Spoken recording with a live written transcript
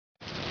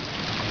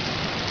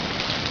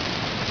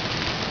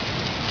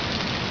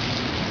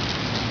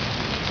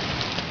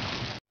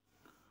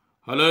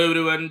Hello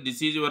everyone, this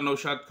is your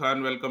Naushad Khan.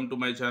 Welcome to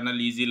my channel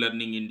Easy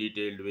Learning in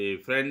Detailed Way.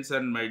 Friends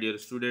and my dear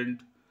student,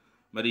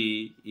 మరి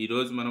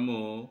ఈరోజు మనము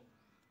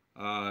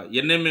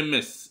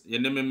NMMS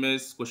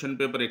question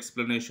paper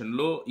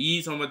ఎక్స్ప్లెనేషన్లో ఈ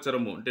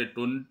సంవత్సరము అంటే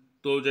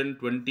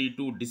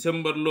 2022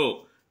 డిసెంబర్లో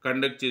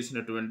conduct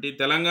చేసినటువంటి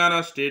తెలంగాణ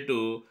స్టేటు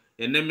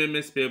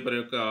NMMS paper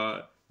యొక్క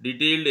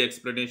డీటెయిల్డ్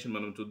ఎక్స్ప్లెనేషన్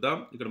మనం చూద్దాం.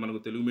 ఇక్కడ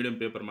మనకు తెలుగు మీడియం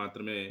పేపర్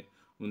మాత్రమే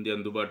ఉంది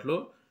అందుబాటులో.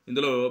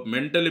 ఇందులో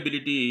మెంటల్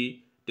ఎబిలిటీ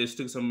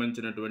టెస్ట్కి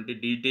సంబంధించినటువంటి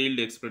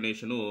డీటెయిల్డ్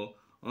ఎక్స్ప్లెనేషను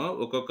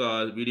ఒక్కొక్క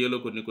వీడియోలో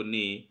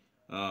కొన్ని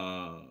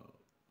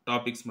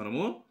టాపిక్స్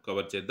మనము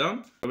కవర్ చేద్దాం.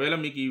 ఒకవేళ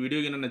మీకు ఈ వీడియో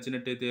కింద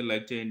నచ్చినట్టయితే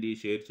లైక్ చేయండి,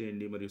 షేర్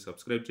చేయండి మరియు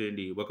సబ్స్క్రైబ్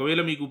చేయండి.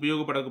 ఒకవేళ మీకు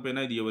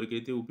ఉపయోగపడకపోయినా ఇది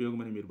ఎవరికైతే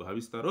ఉపయోగమని మీరు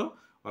భావిస్తారో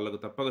వాళ్ళకు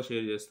తప్పక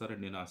షేర్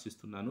చేస్తారని నేను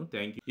ఆశిస్తున్నాను.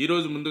 Thank you.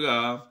 ఈరోజు ముందుగా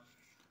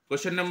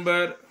క్వశ్చన్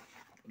నెంబర్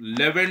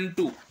 11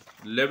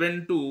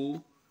 to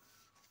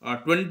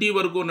 20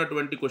 వరకు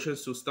ఉన్నటువంటి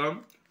క్వశ్చన్స్ చూస్తాం.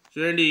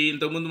 చూడండి,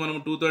 ఇంతకుముందు మనం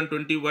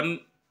 2021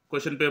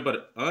 క్వశ్చన్ పేపర్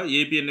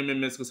ఏపీ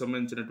ఎన్ఎంఎంఎస్కి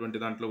సంబంధించినటువంటి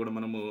దాంట్లో కూడా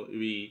మనము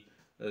ఇవి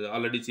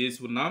ఆల్రెడీ చేసి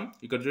ఉన్నాం.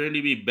 ఇక్కడ చూడండి,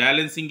 ఇవి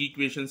బ్యాలెన్సింగ్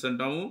ఈక్వేషన్స్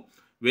అంటాము.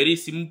 వెరీ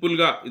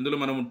సింపుల్గా ఇందులో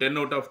మనం 10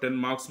 out of 10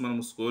 మార్క్స్ మనం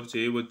స్కోర్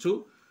చేయవచ్చు.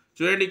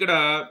 చూడండి, ఇక్కడ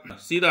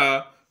సీదా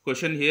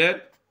క్వశ్చన్ హియర్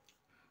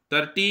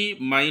 30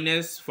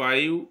 -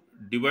 5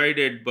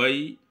 డివైడెడ్ బై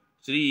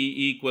 3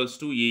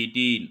 =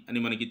 18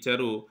 అని మనకి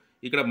ఇచ్చారు.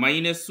 ఇక్కడ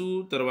మైనస్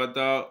తర్వాత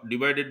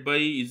divided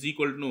by is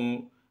equal to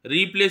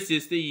replace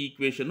చేస్తే ఈ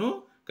ఈక్వేషను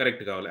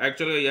కరెక్ట్ కావాలి.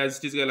 యాక్చువల్గా యాజ్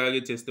ఇట్ ఈస్గా అలాగే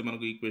చేస్తే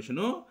మనకు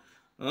ఈక్వేషను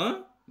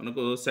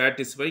మనకు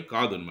సాటిస్ఫై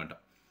కాదు అనమాట.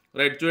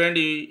 రైట్,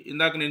 చూడండి,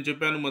 ఇందాక నేను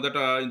చెప్పాను మొదట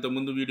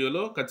ఇంతకుముందు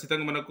వీడియోలో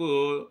ఖచ్చితంగా మనకు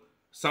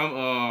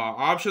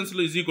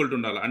ఆప్షన్స్లో ఈజ్ ఈక్వల్ టు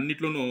ఉండాలి.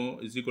 అన్నిట్లోనూ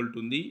ఈజ్ ఈక్వల్ టు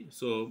ఉంది.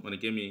 సో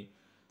మనకేమి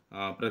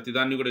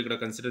ప్రతిదాన్ని కూడా ఇక్కడ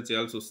కన్సిడర్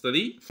చేయాల్సి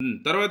వస్తుంది.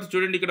 తర్వాత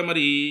చూడండి, ఇక్కడ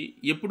మరి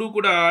ఎప్పుడూ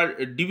కూడా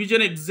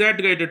డివిజన్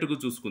ఎగ్జాక్ట్గా అయ్యేటట్టుగా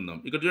చూసుకుందాం.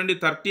 ఇక్కడ చూడండి,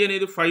 30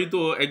 అనేది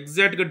 5తో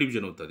ఎగ్జాక్ట్గా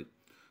డివిజన్ అవుతుంది.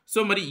 సో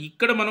మరి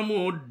ఇక్కడ మనము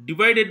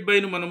డివైడెడ్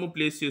బైను మనము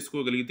ప్లేస్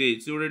చేసుకోగలిగితే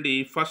చూడండి,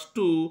 ఫస్ట్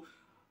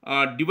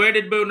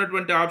డివైడెడ్ బై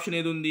ఉన్నటువంటి ఆప్షన్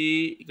ఏది ఉంది,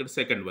 ఇక్కడ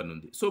సెకండ్ వన్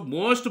ఉంది. సో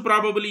మోస్ట్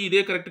ప్రాబబుల్లీ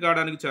ఇదే కరెక్ట్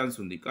కావడానికి ఛాన్స్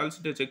ఉంది.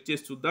 కాల్సింటే చెక్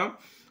చేసి చూద్దాం.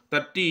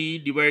 30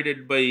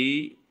 డివైడెడ్ బై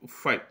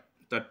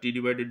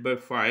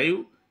 5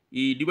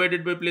 ఈ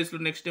డివైడెడ్ బై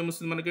ప్లేస్లో నెక్స్ట్ ఏం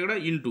వస్తుంది మనకి ఇక్కడ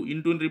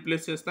ఇంటూని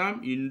రీప్లేస్ చేస్తాం.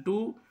 ఇంటూ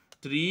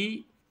 3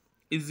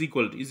 ఈజ్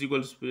ఈక్వల్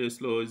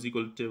ప్లేస్లో ఈజ్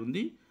ఈక్వల్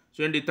ఉంది.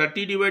 చూడండి,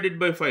 30 divided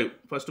by 5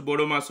 first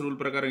Bodo mass rule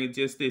ప్రకారం ఇది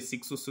చేస్తే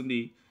 6 వస్తుంది.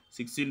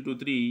 6 ×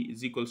 3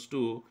 =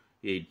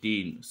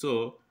 18. సో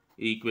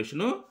ఈ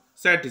ఈక్వేషను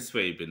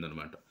సాటిస్ఫై అయిపోయింది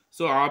అనమాట.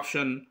 So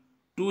option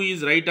 2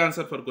 is right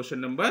answer for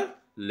question number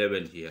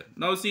 11 here.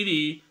 Now see the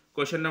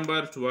question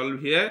number 12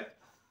 here.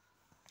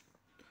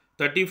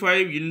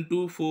 35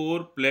 × 4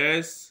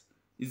 plus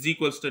is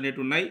equals అనేవి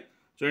ఉన్నాయి.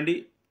 చూడండి,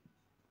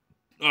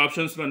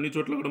 ఆప్షన్స్లో అన్ని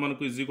చోట్ల కూడా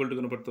మనకు ఈజ్ ఈక్వల్ టు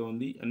కనపడుతూ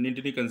ఉంది.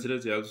 అన్నింటినీ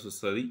కన్సిడర్ చేయాల్సి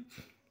వస్తుంది.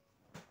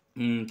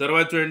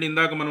 తర్వాత చూడండి,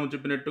 ఇందాక మనం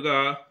చెప్పినట్టుగా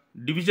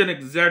డివిజన్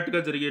ఎగ్జాక్ట్గా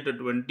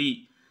జరిగేటటువంటి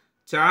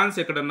ఛాన్స్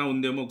ఎక్కడన్నా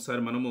ఉందేమో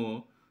ఒకసారి మనము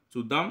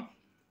చూద్దాం.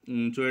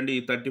 చూడండి,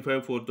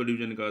 35 4తో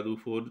డివిజన్ కాదు,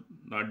 4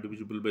 నాట్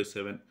డివిజిబుల్ బై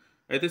 7.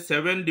 అయితే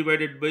 7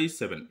 డివైడెడ్ బై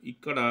 7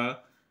 ఇక్కడ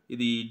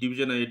ఇది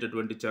డివిజన్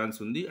అయ్యేటటువంటి ఛాన్స్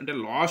ఉంది. అంటే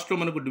లాస్ట్లో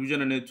మనకు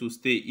డివిజన్ అనేది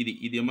చూస్తే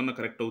ఇది ఏమన్నా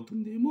కరెక్ట్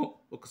అవుతుందేమో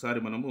ఒకసారి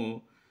మనము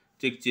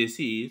చెక్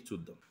చేసి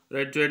చూద్దాం.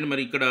 రైట్, చూడండి,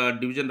 మరి ఇక్కడ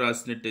డివిజన్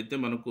రాసినట్టయితే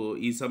మనకు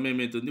ఈ సమయం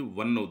ఏమవుతుంది,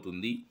 1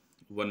 అవుతుంది.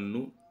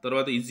 1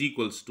 తర్వాత ఈజ్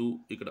ఈక్వల్స్ టు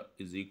ఇక్కడ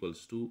ఈజ్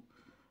ఈక్వల్స్ టు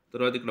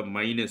తర్వాత ఇక్కడ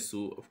మైనస్.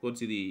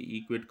 కోర్స్ ఇది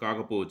ఈక్వేట్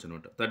కాకపోవచ్చు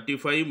అనమాట.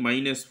 35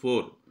 -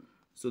 4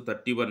 so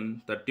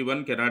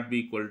 31 cannot be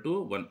equal to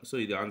 1. So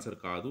ఇది ఆన్సర్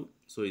కాదు.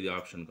 సో ఇది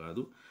ఆప్షన్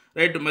కాదు.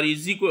 రైట్, మరి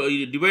ఈజ్ ఈక్వల్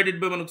డివైడెడ్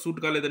బై మనకు సూట్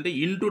కాలేదంటే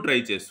ఇంటూ ట్రై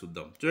చేసి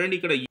చూద్దాం. చూడండి,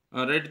 ఇక్కడ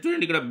రైట్,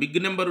 చూడండి, ఇక్కడ బిగ్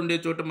నెంబర్ ఉండే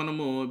చోట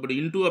మనము ఇప్పుడు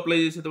ఇంటూ అప్లై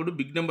చేసేటప్పుడు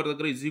బిగ్ నెంబర్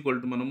దగ్గర ఈజ్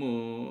ఈక్వల్ టు మనము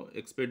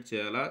ఎక్స్పెక్ట్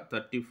చేయాలా.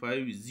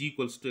 35 ఈజ్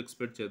ఈక్వల్స్ టు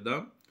ఎక్స్పెక్ట్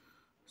చేద్దాం.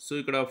 సో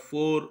ఇక్కడ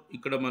 4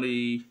 ఇక్కడ మరి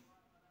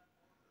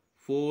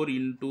 4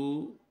 ×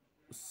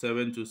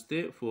 7 చూస్తే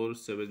 4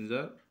 7s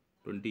are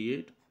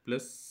 28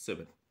 +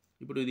 7.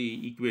 ఇప్పుడు ఇది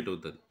ఈక్వేట్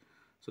అవుతుంది.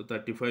 సో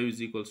 35 ఈజ్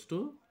ఈక్వల్స్ టు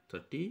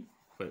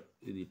 35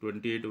 ఇది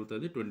 28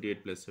 అవుతుంది.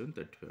 28 + 7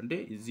 35 అంటే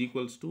is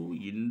equals to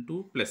into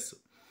plus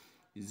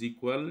is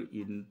equal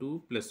into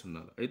plus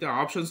ఉండాలి. అయితే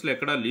ఆప్షన్స్లో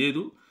ఎక్కడా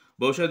లేదు.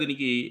 బహుశా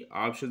దీనికి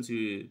ఆప్షన్స్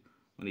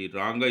మరి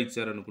రాంగ్గా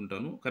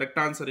ఇచ్చారనుకుంటాను. కరెక్ట్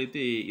ఆన్సర్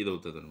అయితే ఇది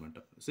అవుతుంది అనమాట.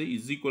 So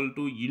is equal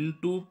to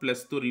into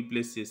ప్లస్తో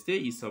replace చేస్తే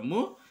ఈ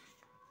సమ్ము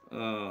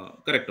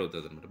కరెక్ట్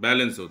అవుతుంది అనమాట,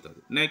 బ్యాలెన్స్ అవుతుంది.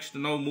 Next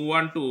now move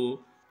on to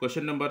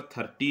question number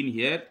 13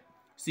 here.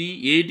 C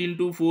 8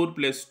 × 4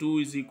 + 2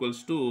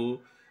 =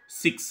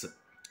 6.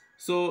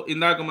 So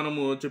ఇందాక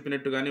మనము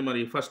చెప్పినట్టుగానే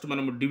మరి ఫస్ట్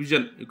మనము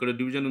డివిజన్, ఇక్కడ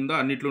డివిజన్ ఉందా,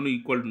 అన్నిట్లోనూ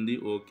ఈక్వల్ ఉంది.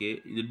 ఓకే,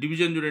 ఇది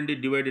డివిజన్ చూడండి,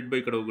 డివైడెడ్ బై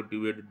ఇక్కడ ఒక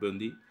డివైడెడ్ బై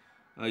ఉంది,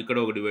 ఇక్కడ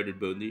ఒక డివైడెడ్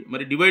బై ఉంది.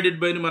 మరి డివైడెడ్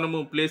బైని మనము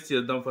ప్లేస్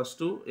చేద్దాం.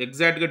 ఫస్ట్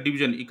ఎగ్జాక్ట్గా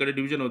డివిజన్ ఇక్కడ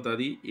డివిజన్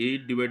అవుతుంది.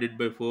 8 డివైడెడ్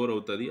బై 4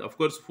 అవుతుంది.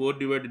 అఫ్కోర్స్ 4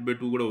 డివైడెడ్ బై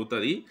 2 కూడా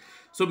అవుతుంది.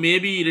 సో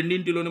మేబీ ఈ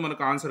రెండింటిలోనే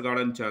మనకు ఆన్సర్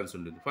కావడానికి ఛాన్స్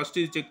ఉంటుంది. ఫస్ట్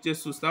ఇది చెక్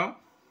చేసి చూస్తాం.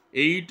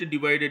 8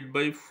 డివైడెడ్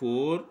బై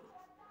 4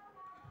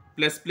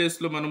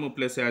 ప్లస్లో మనము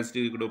ప్లస్ యాజ్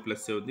ఇక్కడ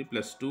ప్లస్ ఉంది,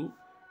 +2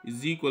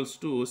 ఈజ్ ఈక్వల్స్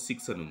టు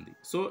 6 అని ఉంది.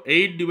 సో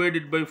 8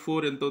 డివైడెడ్ బై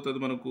 4 ఎంత అవుతుంది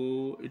మనకు?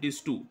 It is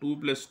 2. 2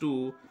 + 2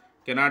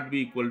 cannot be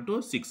equal to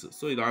 6.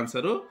 So ఇది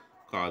ఆన్సరు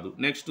కాదు.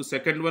 నెక్స్ట్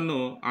సెకండ్ వన్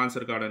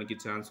ఆన్సర్ కావడానికి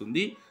ఛాన్స్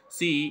ఉంది.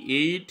 సి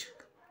 8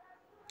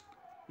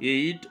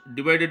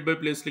 డివైడెడ్ బై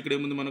ప్లేస్లో ఇక్కడ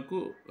ఏముంది మనకు?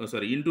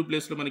 సారీ, ఇంటూ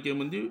ప్లేస్లో మనకి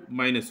ఏముంది?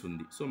 మైనస్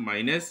ఉంది. సో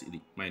మైనస్, ఇది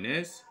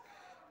minus.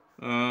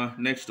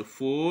 Next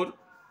 4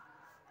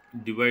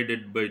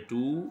 divided by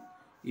 2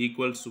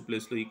 equals to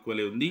ప్లేస్లో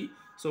ఈక్వలే ఉంది.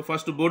 So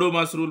first Bodo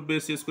mass rule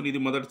base చేసుకుని ఇది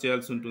మొదట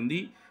చేయాల్సి ఉంటుంది.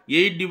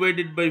 8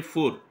 డివైడెడ్ బై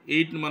 4,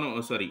 8 మనం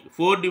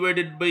 4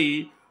 డివైడెడ్ బై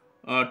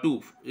 2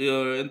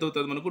 ఎంత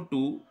అవుతుంది మనకు?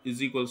 2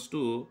 is equals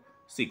to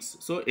 6.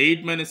 So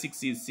 8 -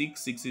 6 is 6.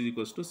 6 is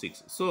equals to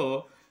 6. So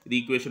ఇది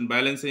ఈక్వేషన్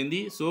బ్యాలెన్స్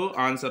అయింది. So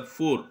answer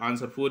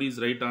 4 is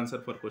right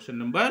answer for question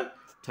number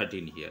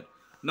 13 here.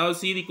 Now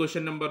see the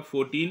question number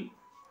 14.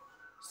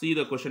 See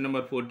the question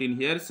number 14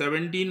 here.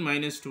 17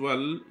 minus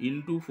 12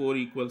 into 4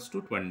 equals to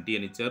 20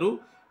 అని ఇచ్చారు.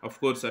 Of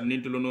course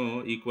అన్నింటిలోనూ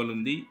equal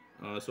ఉంది.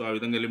 So ఆ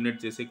విధంగా eliminate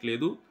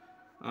చేసేయలేదు.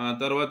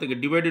 తర్వాత ఇక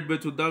డివైడెడ్ బై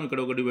చూద్దాం.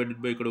 ఇక్కడ ఒక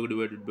డివైడెడ్ బై, ఇక్కడ ఒక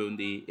డివైడెడ్ బై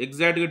ఉంది.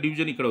 ఎగ్జాక్ట్గా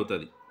డివిజన్ ఇక్కడ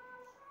అవుతుంది,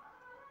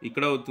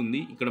 ఇక్కడ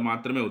అవుతుంది, ఇక్కడ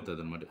మాత్రమే అవుతుంది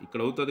అనమాట.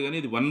 ఇక్కడ అవుతుంది కానీ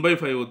ఇది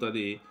 1/5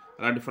 అవుతుంది.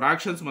 అలాంటి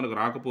ఫ్రాక్షన్స్ మనకు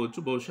రాకపోవచ్చు,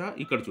 బహుశా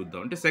ఇక్కడ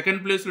చూద్దాం. అంటే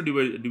సెకండ్ ప్లేస్లో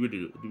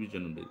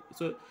డివిజన్ ఉండేది.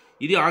 సో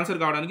ఇది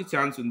ఆన్సర్ కావడానికి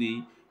ఛాన్స్ ఉంది.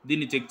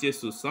 దీన్ని చెక్ చేసి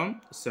చూస్తాం.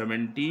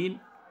 17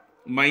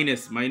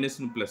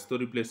 మైనస్ని ప్లస్తో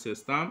రీప్లేస్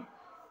చేస్తాం.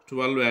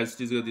 12 యాజ్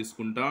ఇట్ ఈస్గా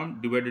తీసుకుంటాం.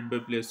 డివైడెడ్ బై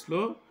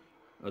ప్లేస్లో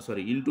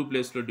ఇంటూ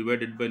ప్లేస్లో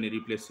డివైడెడ్ బైని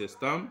రీప్లేస్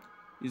చేస్తాం.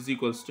 Is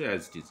equals to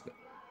as it ఈస్గా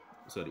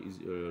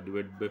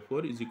divided by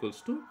 4 is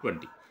equals to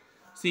 20.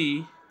 C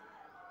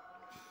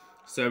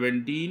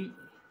 17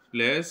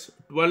 plus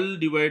 12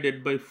 divided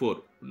by 4.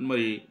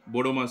 మరి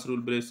బోడోమాస్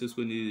రూల్ బేస్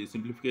చేసుకుని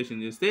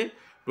సింప్లిఫికేషన్ చేస్తే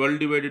 12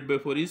 divided by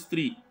 4 is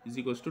 3 is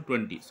equals to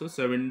 20. So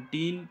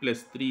 17 plus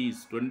 3 is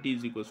 20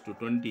 is equals to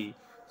 20.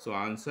 So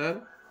answer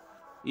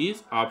is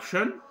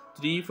option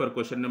 3 for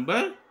question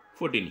number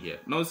 14 here.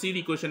 Now see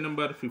the question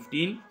number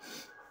 15.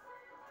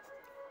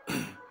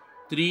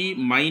 3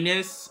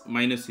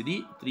 minus ఇది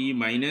 3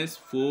 minus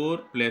 4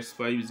 plus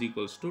 5 is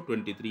equals to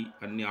 23.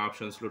 అన్ని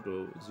ఆప్షన్స్లో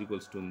is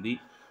equals to ఉంది.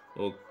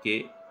 Okay,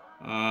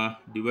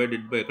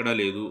 divided by ఎక్కడా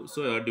లేదు. So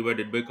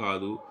divided by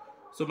కాదు.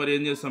 So మరి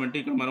ఏం చేస్తామంటే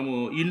ఇక్కడ మనము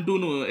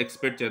ఇంటూను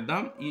ఎక్స్పెక్ట్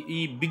చేద్దాం. ఈ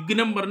బిగ్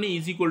నెంబర్ని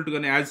ఈజ్ ఈక్వల్ టు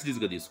కానీ యాజ్ ఇట్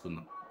ఈస్గా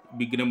తీసుకుందాం.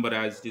 బిగ్ నెంబర్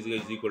యాజ్ ఇట్ ఈస్గా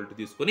ఈజ్ ఈక్వల్ టు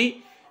తీసుకొని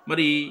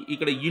మరి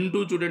ఇక్కడ ఇంటూ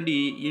చూడండి,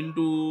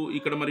 ఇంటూ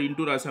ఇక్కడ మరి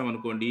ఇంటూ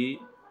రాసామనుకోండి.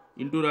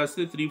 ఇంటూ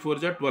రాస్తే 3 4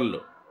 జా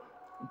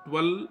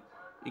 12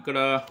 ఇక్కడ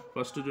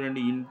ఫస్ట్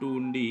చూడండి ఇంటూ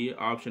ఉండి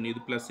ఆప్షన్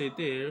ఇది ప్లస్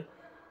అయితే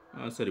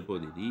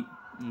సరిపోదు. ఇది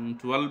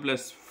 12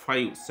 +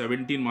 5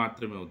 17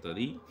 మాత్రమే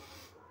అవుతుంది.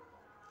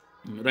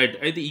 రైట్,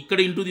 అయితే ఇక్కడ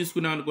ఇంటూ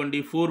తీసుకున్నాం అనుకోండి.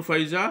 4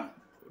 5 జా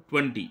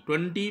 20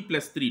 20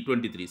 + 3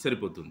 23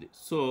 సరిపోతుంది.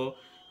 సో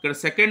ఇక్కడ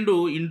సెకండ్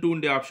ఇంటూ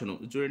ఉండే ఆప్షన్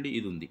చూడండి,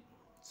 ఇది ఉంది,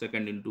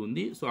 సెకండ్ ఇంటూ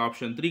ఉంది. సో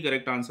ఆప్షన్ 3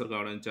 కరెక్ట్ ఆన్సర్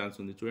కావడానికి ఛాన్స్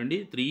ఉంది. చూడండి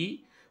 3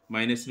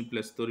 మైనస్ని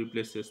ప్లస్తో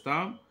రీప్లేస్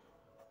చేస్తాం.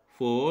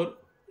 4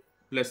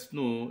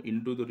 ప్లస్ను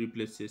ఇంటూతో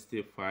రీప్లేస్ చేస్తే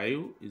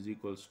 5 ఈజ్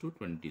ఈక్వల్స్ టు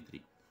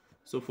 23.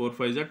 సో 4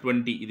 5 జా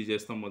 20 ఇది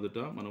చేస్తాం మొదట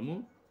మనము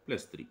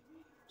 +3.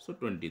 So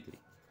 23.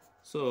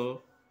 So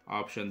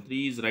option 3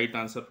 is right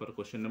answer for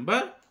question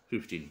number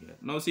 15 here.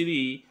 Now see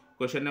the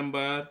question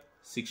number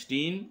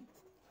 16.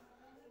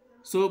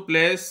 So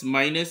plus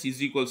minus is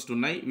equals to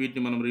ఉన్నాయి.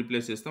 వీటిని మనం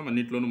రీప్లేస్ చేస్తాం.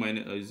 అన్నింటిలోనూ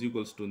ఈజ్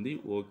ఈక్వల్స్ టు ఉంది.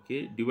 ఓకే,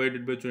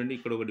 డివైడెడ్ బై చూడండి,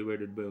 ఇక్కడ ఒక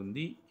డివైడెడ్ బై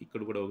ఉంది,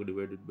 ఇక్కడ కూడా ఒక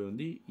డివైడెడ్ బై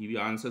ఉంది. ఇవి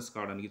ఆన్సర్స్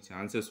కావడానికి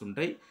ఛాన్సెస్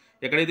ఉంటాయి.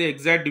 ఎక్కడైతే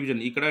ఎగ్జాక్ట్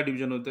డివిజన్, ఇక్కడ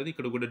డివిజన్ అవుతుంది,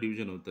 ఇక్కడ కూడా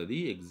డివిజన్ అవుతుంది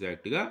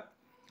ఎగ్జాక్ట్గా.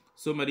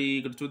 సో మరి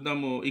ఇక్కడ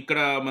చూద్దాము. ఇక్కడ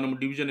మనం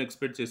డివిజన్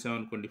ఎక్స్పెక్ట్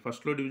చేసామనుకోండి.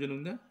 ఫస్ట్లో డివిజన్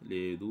ఉందా?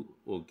 లేదు.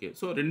 ఓకే,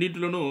 సో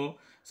రెండింటిలోనూ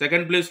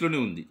సెకండ్ ప్లేస్లోనే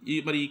ఉంది.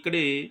 మరి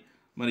ఇక్కడే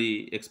మరి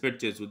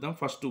ఎక్స్పెక్ట్ చేసి చూద్దాం.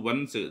 ఫస్ట్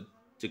 1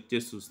 చెక్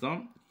చేసి చూస్తాం.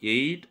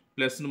 8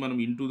 ప్లస్ను మనం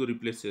ఇంటూతో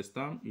రీప్లేస్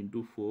చేస్తాం. Into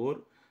 4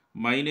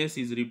 minus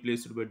is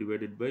replaced by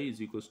divided by is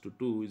equals to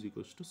 2 is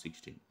equals to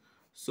 16.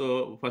 So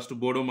first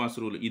బోడోమాస్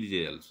rule ఇది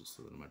చేయాల్సి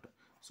వస్తుంది అనమాట.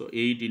 So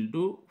 8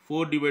 into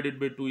 4 divided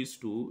by 2 is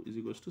 2 is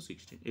equals to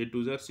 16. 8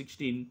 2 are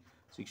 16.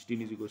 16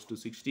 is equals to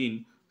 16.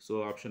 So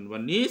option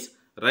 1 is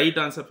right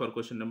answer for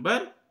question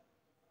number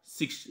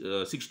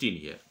 16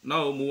 here.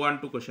 Now move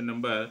on to question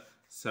number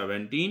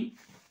 17.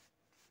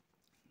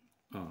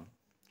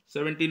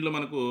 17లో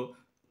మనకు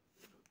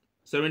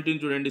 17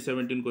 చూడండి.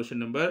 17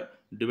 question number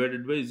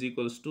divided by is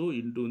equals to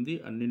into ఉంది,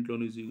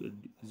 అన్నింట్లోనూ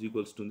is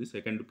equals to ఉంది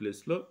second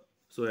ప్లేస్లో.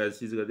 So as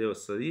ఈజ్గా అదే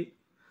వస్తుంది.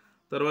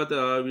 తర్వాత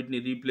వీటిని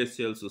replace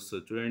చేయాల్సి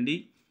వస్తుంది. చూడండి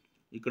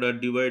ఇక్కడ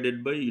డివైడెడ్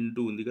బై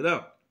ఇంటూ ఉంది కదా.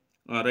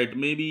 రైట్,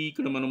 మేబీ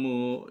ఇక్కడ మనము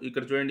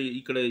ఇక్కడ చూడండి,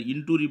 ఇక్కడ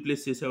ఇంటూ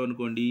రీప్లేస్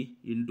చేసామనుకోండి.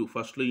 ఇంటూ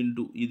ఫస్ట్లో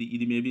ఇంటూ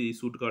ఇది మేబీ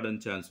సూట్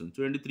కావడానికి ఛాన్స్ ఉంది.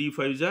 చూడండి 3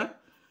 5 జా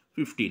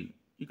 15.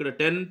 ఇక్కడ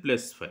 10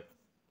 + 5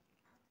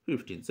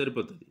 15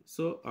 సరిపోతుంది.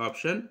 So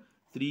option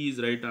 3 is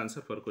right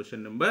answer for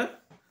question number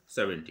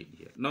 17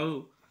 here. Now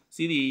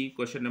see the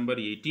question number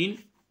 18.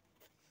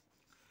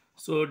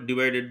 So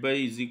divided by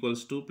is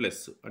equals to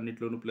plus,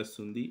 అన్నిట్లోనూ ప్లస్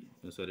ఉంది,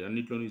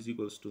 అన్నిట్లోనూ ఈజ్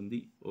ఈక్వల్స్ టు ఉంది.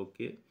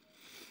 ఓకే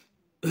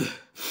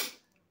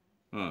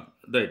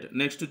రైట్,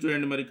 నెక్స్ట్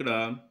చూడండి. మరి ఇక్కడ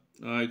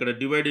ఇక్కడ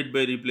డివైడెడ్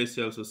బై రీప్లేస్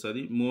చేయాల్సి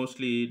వస్తుంది.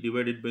 మోస్ట్లీ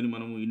డివైడెడ్ బైని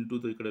మనము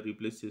ఇంటూతో ఇక్కడ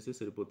రీప్లేస్ చేస్తే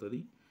సరిపోతుంది.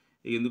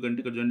 ఎందుకంటే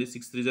ఇక్కడ చూడండి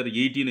 6 3 జార్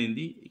 18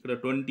 అయింది. ఇక్కడ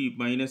 20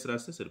 మైనస్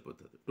రాస్తే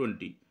సరిపోతుంది.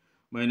 20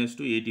 మైనస్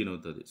 2 18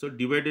 అవుతుంది. So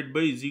divided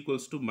by is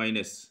equals to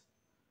minus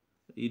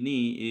ఇది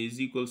is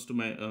equals to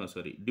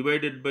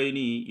divided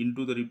బైని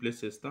ఇంటూతో replace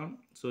చేస్తాం.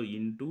 So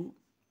into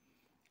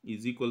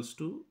is equals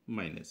to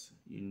minus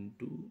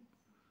into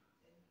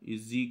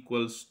is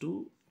equals to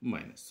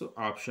minus. So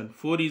option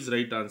 4 is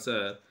right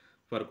answer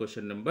for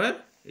question number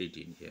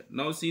 18 here.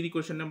 Now see the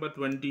question number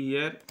 20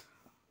 here.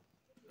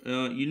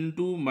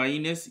 Into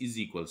minus is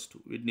equals to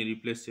వీటిని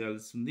replace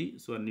చేయాల్సి ఉంది.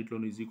 So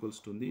అన్నిట్లోనూ is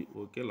equals to ఉంది.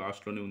 Okay,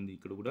 లాస్ట్లోనే ఉంది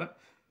ఇక్కడ కూడా.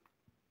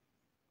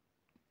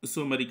 So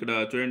మరి ఇక్కడ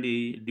చూడండి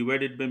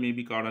డివైడెడ్ బై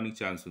మేబీ కావడానికి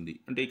ఛాన్స్ ఉంది.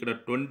 అంటే ఇక్కడ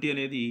 20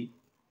 అనేది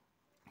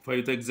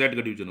 5తో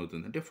ఎగ్జాక్ట్గా డివిజన్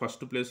అవుతుంది. అంటే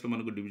ఫస్ట్ ప్లేస్లో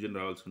మనకు డివిజన్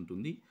రావాల్సి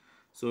ఉంటుంది.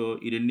 సో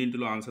ఈ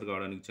రెండింటిలో ఆన్సర్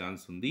కావడానికి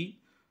ఛాన్స్ ఉంది.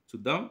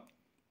 చూద్దాం.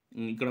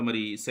 ఇక్కడ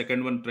మరి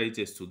సెకండ్ వన్ ట్రై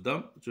చేసి చూద్దాం.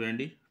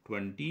 చూడండి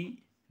 20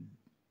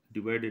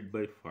 డివైడెడ్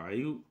బై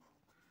 5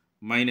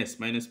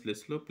 మైనస్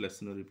ప్లేస్లో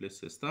ప్లస్ను రీప్లేస్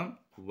చేస్తాం.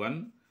 1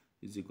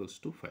 ఈజ్ ఈక్వల్స్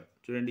టు 5.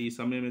 చూడండి ఈ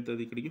సమయం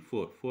అవుతుంది ఇక్కడికి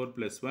 4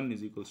 plus 1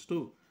 is equals to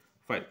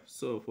 5.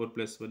 So 4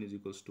 plus 1 is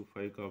equals to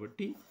 5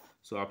 కాబట్టి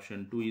so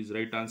option 2 is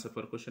right answer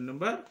for question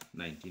number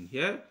 19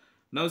 here.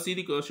 Now see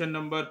the question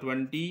number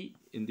 20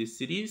 in this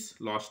series,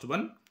 last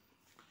one.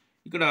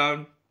 ఇక్కడ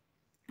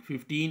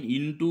 15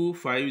 into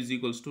 5 is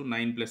equals to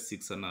 9 plus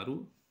 6 అన్నారు,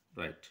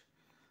 right.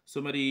 So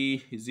మరి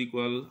is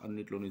equal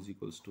అన్నిట్లోనూ is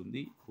equals to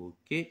ఉంది.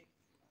 Okay,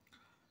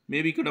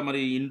 maybe ఇక్కడ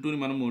మరి ఇంటూని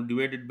మనము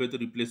divided బైతో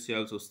replace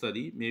చేయాల్సి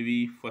వస్తుంది. మేబీ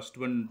ఫస్ట్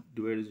వన్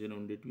డివైడెడ్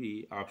ఉండేటివి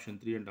ఆప్షన్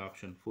 3 అండ్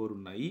ఆప్షన్ 4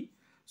 ఉన్నాయి.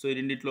 సో ఈ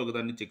రెండిట్లో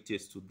ఒకదాన్ని చెక్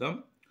చేసి చూద్దాం.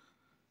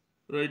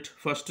 రైట్,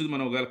 ఫస్ట్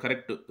మనం ఒకవేళ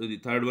కరెక్ట్, ఇది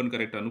థర్డ్ వన్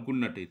కరెక్ట్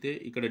అనుకున్నట్టయితే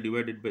ఇక్కడ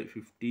divided by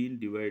 15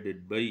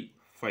 divided by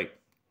 5,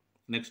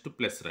 next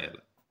plus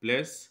రాయాలి.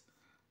 ప్లస్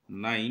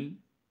 9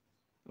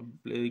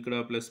 ఇక్కడ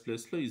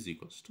ప్లస్లో ఈజ్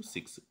ఈక్వల్స్ టు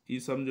 6. ఈ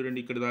సమ్ చూడండి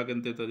ఇక్కడ దాకా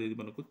ఎంత అవుతుంది, ఇది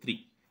మనకు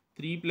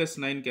 3 plus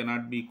 9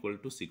 cannot be equal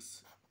to 6.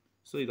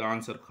 So ఇది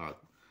ఆన్సర్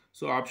కాదు.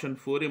 సో ఆప్షన్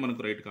 4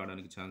 మనకు రైట్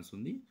కావడానికి ఛాన్స్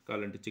ఉంది.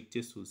 కావాలంటే చెక్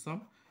చేసి చూస్తాం.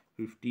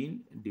 15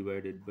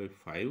 divided by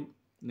 5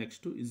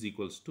 next is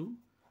equals to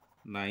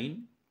 9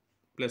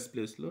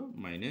 ప్లస్లో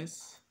మైనస్.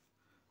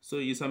 సో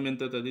ఈ సమ్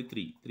ఎంత అవుతుంది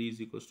 3 is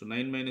equals to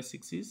 9 minus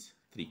 6 is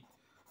 3.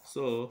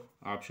 So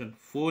option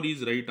 4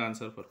 is right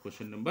answer for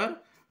question number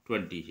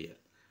 20 here.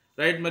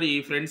 Right, మరి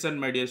friends and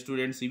my dear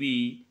students, ఇవి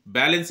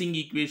బ్యాలెన్సింగ్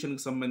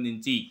ఈక్వేషన్కి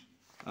సంబంధించి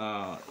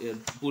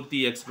పూర్తి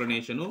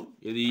ఎక్స్ప్లెనేషను.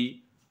 ఇది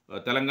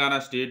Telangana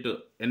state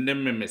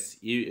nmms,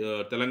 ఈ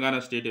తెలంగాణ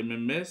స్టేట్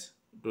MMS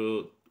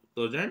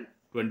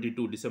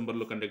 2022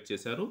 డిసెంబర్లో కండక్ట్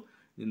చేశారు.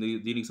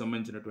 దీనికి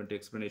సంబంధించినటువంటి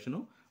ఎక్స్ప్లెనేషను.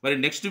 మరి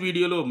నెక్స్ట్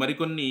వీడియోలో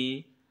మరికొన్ని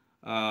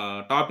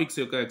టాపిక్స్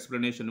యొక్క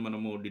ఎక్స్ప్లెనేషన్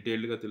మనము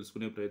డీటెయిల్డ్గా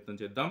తెలుసుకునే ప్రయత్నం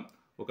చేద్దాం.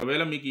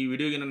 ఒకవేళ మీకు ఈ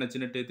వీడియో కనుక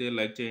నచ్చినట్టయితే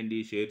లైక్ చేయండి,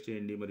 షేర్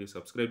చేయండి మరియు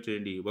సబ్స్క్రైబ్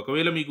చేయండి.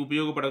 ఒకవేళ మీకు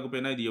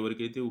ఉపయోగపడకపోయినా ఇది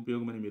ఎవరికైతే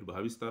ఉపయోగమని మీరు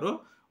భావిస్తారో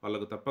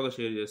వాళ్ళకు తప్పక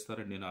షేర్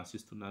చేస్తారని నేను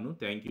ఆశిస్తున్నాను.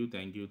 Thank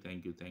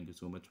you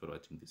so much for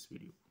watching this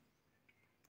video.